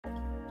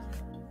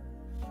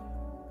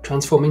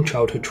Transforming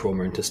childhood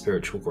trauma into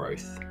spiritual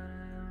growth.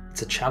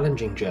 It's a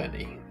challenging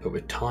journey, but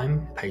with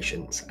time,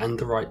 patience, and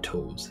the right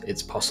tools,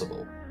 it's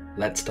possible.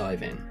 Let's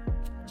dive in.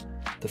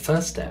 The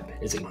first step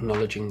is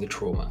acknowledging the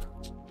trauma.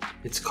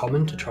 It's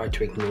common to try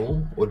to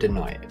ignore or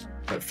deny it,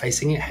 but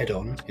facing it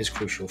head-on is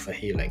crucial for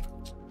healing.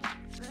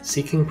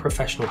 Seeking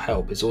professional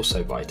help is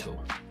also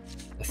vital.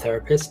 A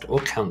therapist or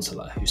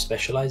counsellor who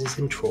specialises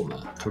in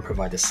trauma can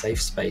provide a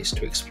safe space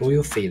to explore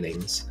your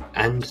feelings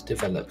and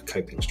develop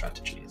coping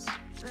strategies.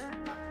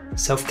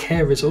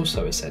 Self-care is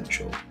also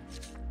essential.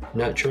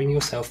 Nurturing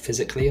yourself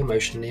physically,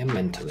 emotionally, and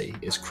mentally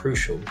is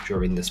crucial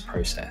during this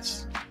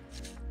process.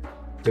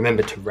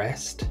 Remember to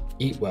rest,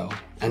 eat well,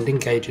 and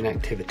engage in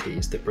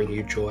activities that bring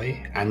you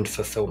joy and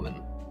fulfillment.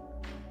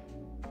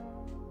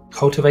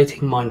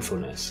 Cultivating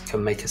mindfulness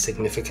can make a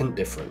significant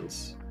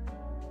difference.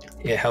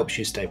 It helps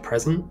you stay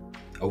present,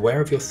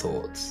 aware of your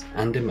thoughts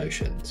and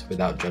emotions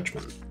without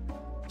judgment.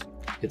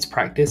 Its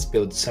practice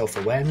builds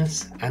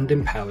self-awareness and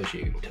empowers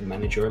you to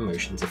manage your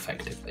emotions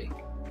effectively.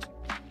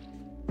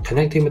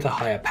 Connecting with a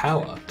higher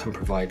power can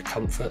provide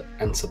comfort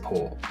and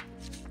support.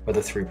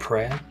 Whether through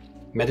prayer,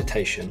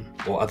 meditation,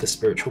 or other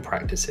spiritual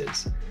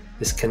practices,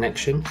 this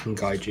connection can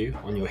guide you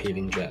on your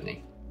healing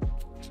journey.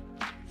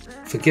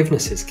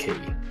 Forgiveness is key.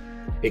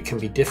 It can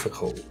be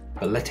difficult,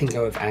 but letting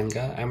go of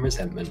anger and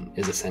resentment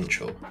is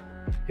essential.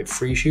 It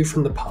frees you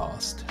from the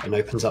past and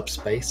opens up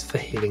space for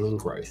healing and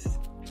growth.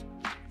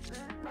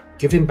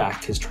 Giving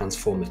back is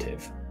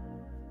transformative.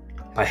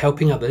 By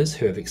helping others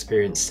who have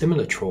experienced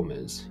similar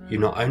traumas, you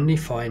not only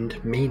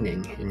find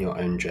meaning in your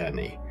own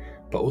journey,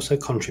 but also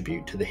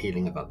contribute to the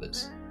healing of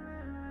others.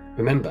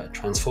 Remember,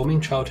 transforming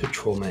childhood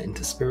trauma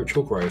into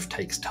spiritual growth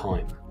takes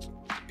time.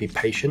 Be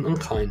patient and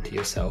kind to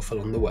yourself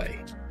along the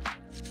way.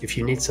 If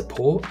you need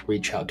support,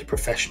 reach out to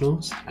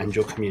professionals and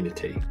your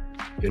community.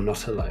 You're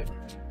not alone.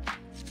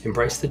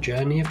 Embrace the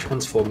journey of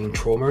transforming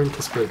trauma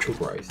into spiritual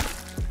growth.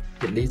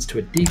 It leads to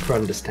a deeper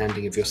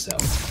understanding of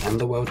yourself and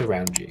the world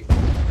around you.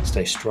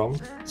 Stay strong,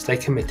 stay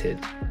committed,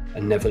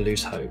 and never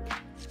lose hope.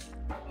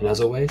 And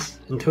as always,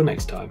 until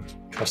next time,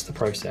 trust the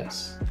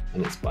process,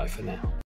 and it's bye for now.